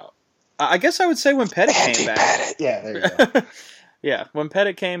thought about. I guess I would say when Pettit came back. Pettit. Yeah, there you go. Yeah, when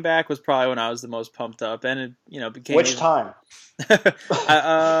Pettit came back was probably when I was the most pumped up, and it became. Which time?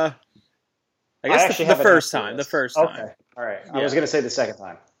 I guess the first time. The first time. Okay, all right. Yeah. I was going to say the second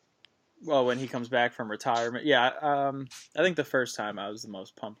time. Well, when he comes back from retirement, yeah. I think the first time I was the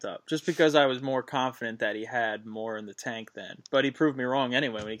most pumped up, just because I was more confident that he had more in the tank then. But he proved me wrong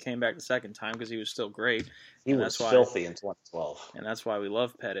anyway when he came back the second time because he was still great. He was filthy in 2012, and that's why we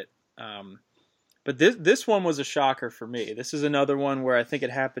love Pettit. But this one was a shocker for me. This is another one where I think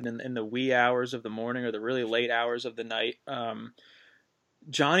it happened in the wee hours of the morning or the really late hours of the night.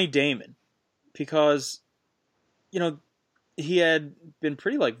 Johnny Damon, because he had been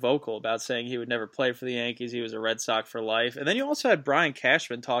pretty vocal about saying he would never play for the Yankees. He was a Red Sox for life. And then you also had Brian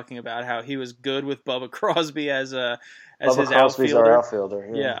Cashman talking about how he was good with Bubba Crosby as his Crosby's outfielder. Our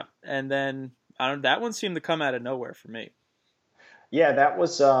outfielder. Yeah. And then that one seemed to come out of nowhere for me. Yeah, that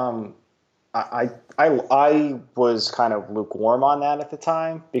was I was kind of lukewarm on that at the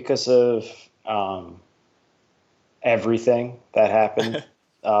time because of everything that happened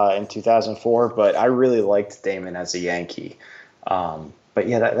in 2004. But I really liked Damon as a Yankee. But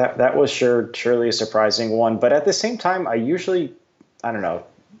yeah, that was surely a surprising one. But at the same time, I don't know,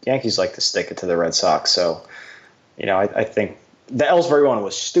 Yankees like to stick it to the Red Sox. So, I think the Ellsbury one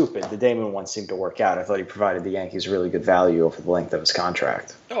was stupid. The Damon one seemed to work out. I thought he provided the Yankees really good value over the length of his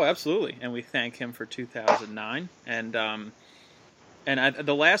contract. Oh, absolutely. And we thank him for 2009. And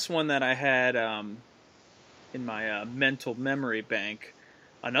the last one that I had in my mental memory bank,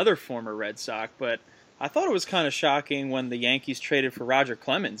 another former Red Sox, but I thought it was kind of shocking when the Yankees traded for Roger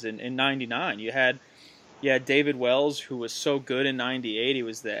Clemens in 99. You had David Wells, who was so good in 98. He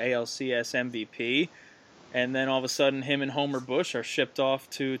was the ALCS MVP. And then all of a sudden, him and Homer Bush are shipped off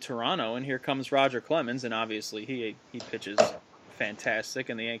to Toronto, and here comes Roger Clemens, and obviously he pitches fantastic,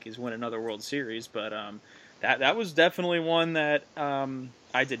 and the Yankees win another World Series. But that was definitely one that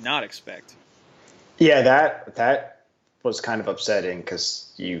I did not expect. Yeah, that was kind of upsetting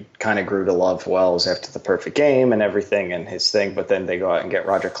because you kind of grew to love Wells after the perfect game and everything and his thing, but then they go out and get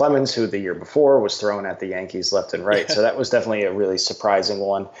Roger Clemens, who the year before was thrown at the Yankees left and right. So that was definitely a really surprising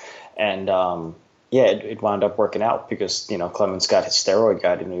one, and yeah, it wound up working out because, Clemens got his steroid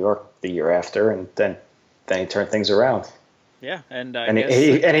guy to New York the year after, and then he turned things around. Yeah, and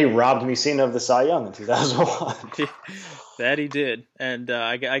he robbed Mussina of the Cy Young in 2001. That he did, and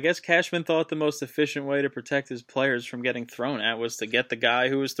I guess Cashman thought the most efficient way to protect his players from getting thrown at was to get the guy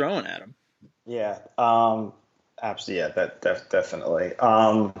who was throwing at him. Yeah, absolutely. Yeah, definitely.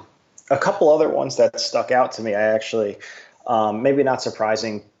 A couple other ones that stuck out to me. I actually, maybe not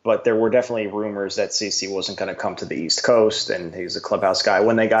surprising, but there were definitely rumors that CeCe wasn't going to come to the East Coast, and he's a clubhouse guy.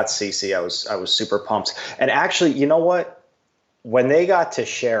 When they got CeCe, I was super pumped. And actually, you know what? When they got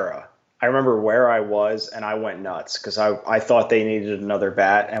Teixeira, I remember where I was, and I went nuts because I thought they needed another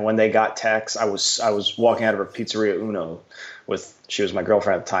bat. And when they got Tex, I was walking out of a Pizzeria Uno she was my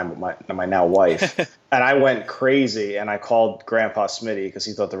girlfriend at the time, but my now wife, and I went crazy. And I called Grandpa Smitty because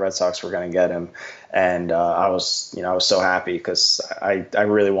he thought the Red Sox were going to get him, and I was so happy because I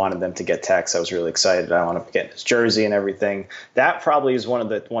really wanted them to get Tex. I was really excited. I wanted to get his jersey and everything. That probably is one of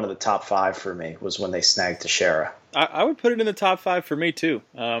the top 5 for me was when they snagged Teixeira. I would put it in the top 5 for me too.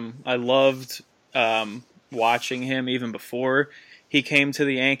 I loved watching him even before he came to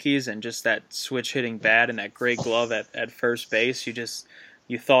the Yankees, and just that switch hitting bat and that great glove at first base.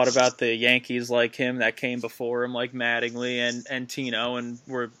 You thought about the Yankees like him that came before him, like Mattingly and Tino, and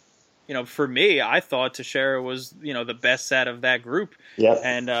for me, I thought Teixeira was the best out of that group. Yep.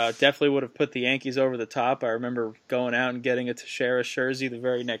 And definitely would have put the Yankees over the top. I remember going out and getting a Teixeira jersey the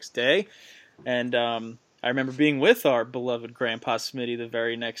very next day, and I remember being with our beloved Grandpa Smitty the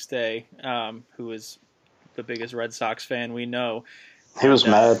very next day, who is the biggest Red Sox fan we know. He was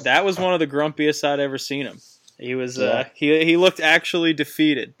mad. That was one of the grumpiest I'd ever seen him. He was he looked actually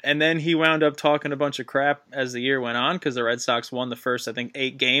defeated, and then he wound up talking a bunch of crap as the year went on because the Red Sox won the first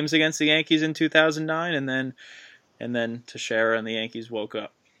 8 games against the Yankees in 2009, and then Teixeira and the Yankees woke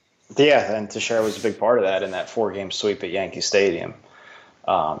up. Yeah, and Teixeira was a big part of that in that 4-game sweep at Yankee Stadium.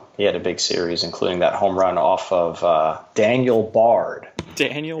 He had a big series, including that home run off of Daniel Bard.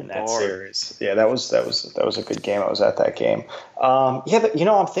 In that series. Yeah, that was a good game. I was at that game.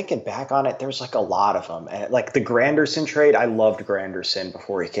 I'm thinking back on it. There's a lot of them. And the Granderson trade, I loved Granderson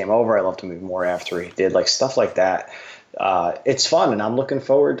before he came over. I loved him even more after he did. Stuff like that. It's fun, and I'm looking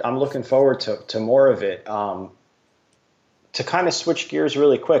forward to more of it. to kind of switch gears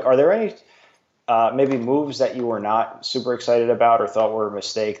really quick, are there any maybe moves that you were not super excited about or thought were a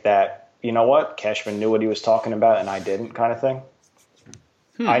mistake that, you know what, Cashman knew what he was talking about and I didn't, kind of thing?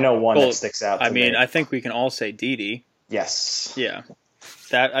 I know one that sticks out to me. I think we can all say Didi. Yes. Yeah.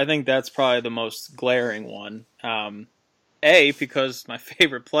 I think that's probably the most glaring one. Because my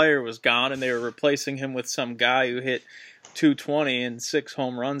favorite player was gone and they were replacing him with some guy who hit 220 and 6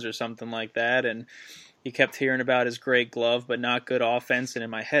 home runs or something like that, and you kept hearing about his great glove but not good offense, and in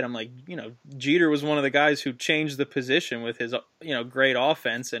my head I'm like, Jeter was one of the guys who changed the position with his great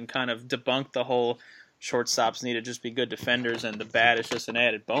offense and kind of debunked the whole shortstops need to just be good defenders and the bat is just an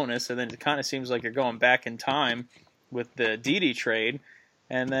added bonus. And then it kind of seems like you're going back in time with the Didi trade.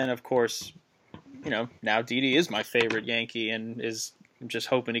 And then, of course, now Didi is my favorite Yankee and is just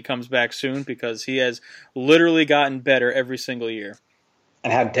hoping he comes back soon because he has literally gotten better every single year.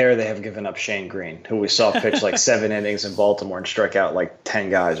 And how dare they have given up Shane Green, who we saw pitch like 7 innings in Baltimore and strike out like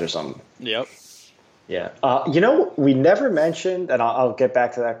 10 guys or something. Yep. Yeah. We never mentioned, and I'll get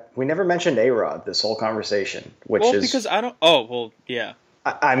back to that, we never mentioned A-Rod this whole conversation, because I don't – oh, well, yeah.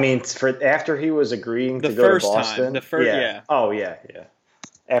 I mean, after he was agreeing to go to Boston. Yeah. Oh, yeah.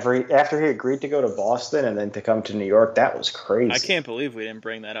 After he agreed to go to Boston and then to come to New York, that was crazy. I can't believe we didn't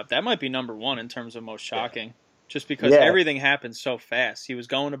bring that up. That might be number one in terms of most shocking, just because everything happened so fast. He was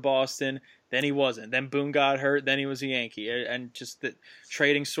going to Boston, then he wasn't. Then Boone got hurt, then he was a Yankee. And just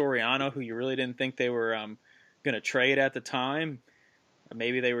trading Soriano, who you really didn't think they were going to trade at the time.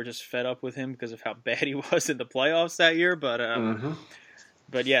 Maybe they were just fed up with him because of how bad he was in the playoffs that year. But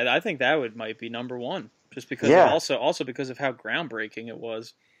I think that might be number one. Just because also because of how groundbreaking it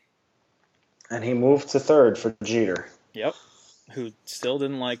was. And he moved to third for Jeter. Yep. Who still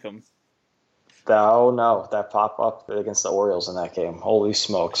didn't like him. Oh, no. That pop-up against the Orioles in that game. Holy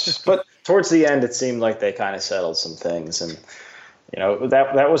smokes. But towards the end, it seemed like they kind of settled some things. And,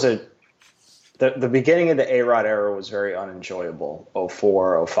 that was the beginning of the A-Rod era was very unenjoyable.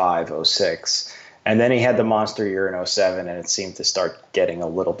 04, 05, 06. And then he had the monster year in 07, and it seemed to start getting a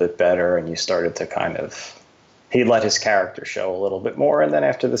little bit better, and you started to he let his character show a little bit more. And then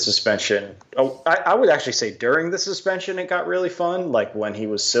after the suspension, I would actually say during the suspension, it got really fun, like when he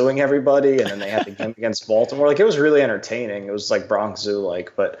was suing everybody, and then they had the game against Baltimore. Like, it was really entertaining. It was like Bronx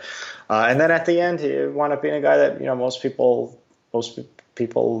Zoo-like. But and then at the end, he wound up being a guy that, most people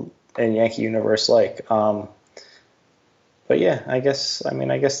in Yankee universe like. But yeah, I guess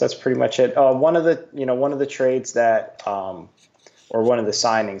that's pretty much it. One of the trades that, or one of the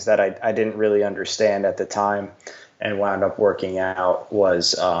signings that I didn't really understand at the time and wound up working out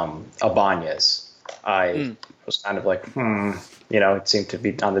was Ibanez. I was kind of like, it seemed to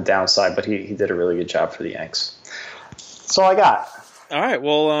be on the downside, but he did a really good job for the Yanks. That's all I got. All right,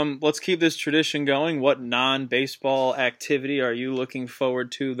 well, let's keep this tradition going. What non-baseball activity are you looking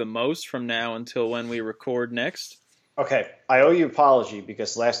forward to the most from now until when we record next? Okay, I owe you an apology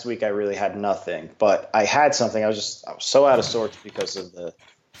because last week I really had nothing, but I had something. I was so out of sorts because of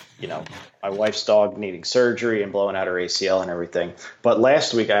my wife's dog needing surgery and blowing out her ACL and everything. But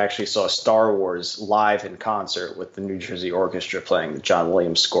last week I actually saw Star Wars live in concert with the New Jersey Orchestra playing the John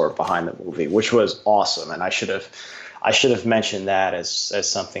Williams score behind the movie, which was awesome. And I should have mentioned that as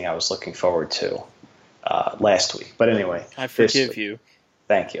something I was looking forward to last week. But anyway, I forgive you.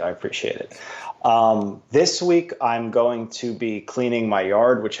 Thank you. I appreciate it. This week, I'm going to be cleaning my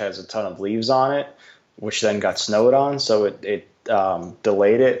yard, which has a ton of leaves on it, which then got snowed on. So it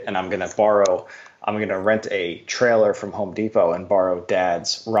delayed it. And I'm going to rent a trailer from Home Depot and borrow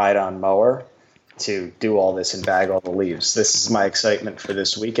Dad's ride-on mower to do all this and bag all the leaves. This is my excitement for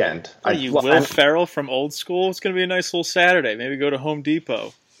this weekend. Will Ferrell from Old School? It's going to be a nice little Saturday. Maybe go to Home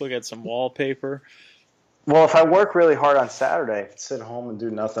Depot, look at some wallpaper. Well, if I work really hard on Saturday, sit home and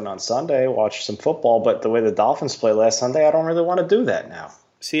do nothing on Sunday, watch some football. But the way the Dolphins play last Sunday, I don't really want to do that now.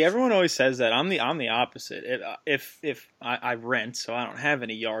 See, everyone always says that. I'm the opposite. If I rent, so I don't have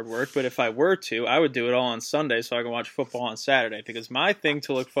any yard work. But if I were to, I would do it all on Sunday so I can watch football on Saturday. Because my thing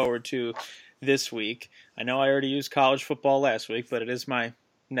to look forward to this week, I know I already used college football last week, but it is my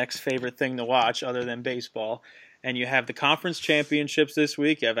next favorite thing to watch other than baseball. And you have the conference championships this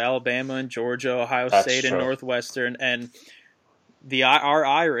week. You have Alabama and Georgia, Ohio State and Northwestern. And our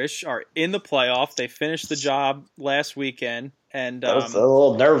Irish are in the playoff. They finished the job last weekend. And that was a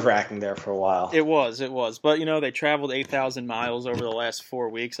little nerve-wracking there for a while. It was. But, they traveled 8,000 miles over the last 4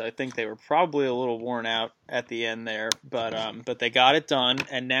 weeks. I think they were probably a little worn out at the end there. But they got it done,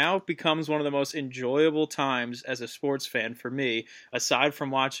 and now it becomes one of the most enjoyable times as a sports fan for me, aside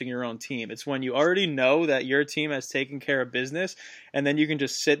from watching your own team. It's when you already know that your team has taken care of business, and then you can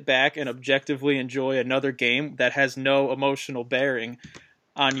just sit back and objectively enjoy another game that has no emotional bearing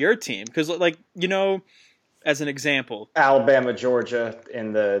on your team. Because, as an example, Alabama, Georgia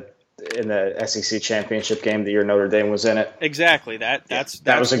in the SEC championship game the year Notre Dame was in it. Exactly. That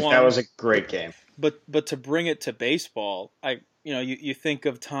was a great game. But to bring it to baseball, you think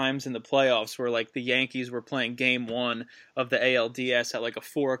of times in the playoffs where like the Yankees were playing Game 1 of the ALDS at like a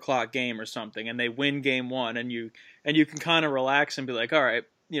 4:00 game or something, and they win Game 1, and you can kind of relax and be like, all right,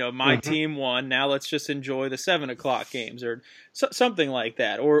 my team won. Now let's just enjoy the 7:00 games or something like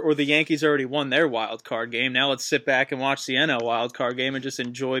that. Or the Yankees already won their wild card game. Now let's sit back and watch the NL wild card game and just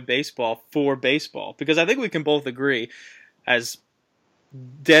enjoy baseball for baseball. Because I think we can both agree, as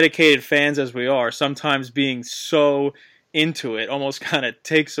dedicated fans as we are, sometimes being so into it almost kind of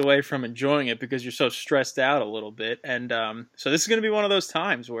takes away from enjoying it because you're so stressed out a little bit. And so this is going to be one of those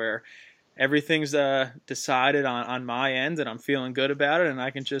times where everything's decided on my end, and I'm feeling good about it, and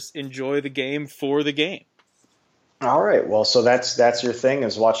I can just enjoy the game for the game. All right. Well, so that's your thing,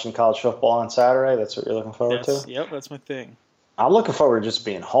 is watching college football on Saturday. That's what you're looking forward to? Yep, that's my thing. I'm looking forward to just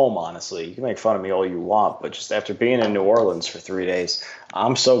being home, honestly. You can make fun of me all you want, but just after being in New Orleans for 3 days,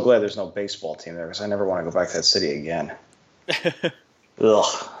 I'm so glad there's no baseball team there because I never want to go back to that city again.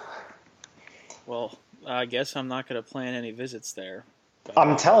 Ugh. Well, I guess I'm not going to plan any visits there.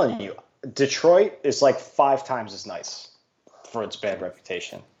 I'm telling you, Detroit is like 5 times as nice for its bad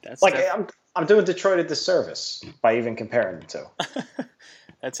reputation. I'm doing Detroit a disservice by even comparing the two.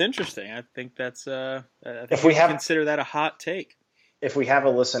 That's interesting. I think that's if we consider that a hot take. If we have a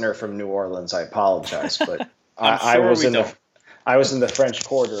listener from New Orleans, I apologize, but I was in the French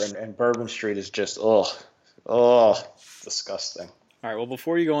Quarter, and Bourbon Street is just disgusting. All right, well,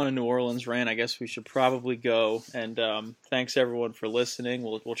 before you go on a New Orleans rant, I guess we should probably go. And thanks everyone for listening.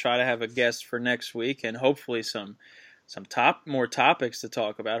 We'll try to have a guest for next week, and hopefully some more topics to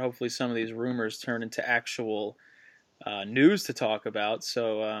talk about. Hopefully some of these rumors turn into actual news to talk about.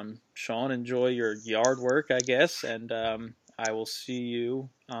 So Sean, enjoy your yard work, I guess, and I will see you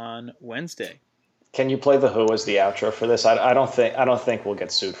on Wednesday. Can you play The Who as the outro for this? I don't think we'll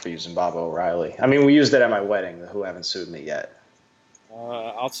get sued for using Bob O'Reilly. I mean, we used it at my wedding. The Who haven't sued me yet.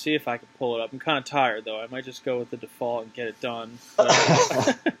 I'll see if I can pull it up. I'm kind of tired, though. I might just go with the default and get it done. I'll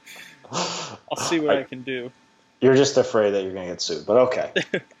see what I can do. You're just afraid that you're going to get sued, but okay.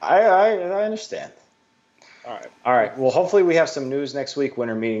 I understand. All right. Well, hopefully we have some news next week.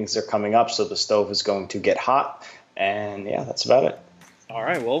 Winter meetings are coming up, so the stove is going to get hot. And, yeah, that's about it. All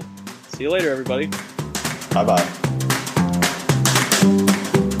right. Well, see you later, everybody. Bye-bye.